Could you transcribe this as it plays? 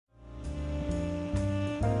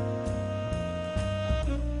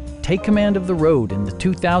take command of the road in the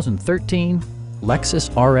 2013 Lexus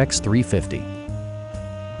RX 350.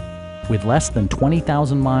 With less than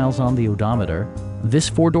 20,000 miles on the odometer, this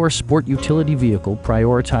four-door sport utility vehicle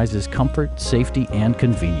prioritizes comfort, safety, and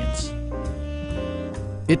convenience.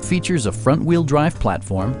 It features a front-wheel drive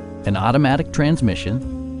platform, an automatic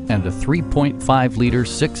transmission, and a 3.5-liter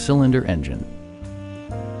six-cylinder engine.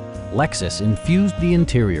 Lexus infused the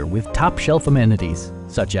interior with top-shelf amenities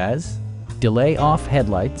such as delay-off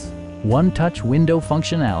headlights, one-touch window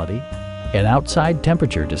functionality, an outside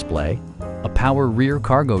temperature display, a power rear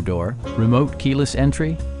cargo door, remote keyless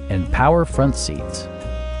entry, and power front seats.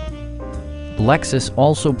 Lexus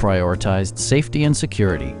also prioritized safety and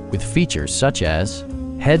security with features such as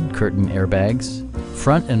head curtain airbags,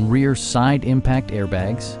 front and rear side impact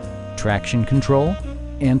airbags, traction control,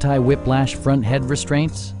 anti-whiplash front head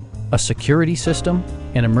restraints, a security system,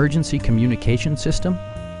 an emergency communication system,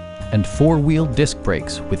 and four-wheel disc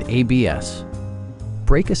brakes with ABS.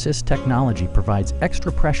 Brake assist technology provides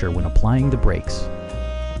extra pressure when applying the brakes.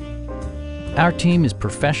 Our team is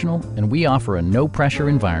professional and we offer a no-pressure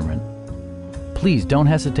environment. Please don't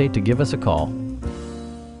hesitate to give us a call.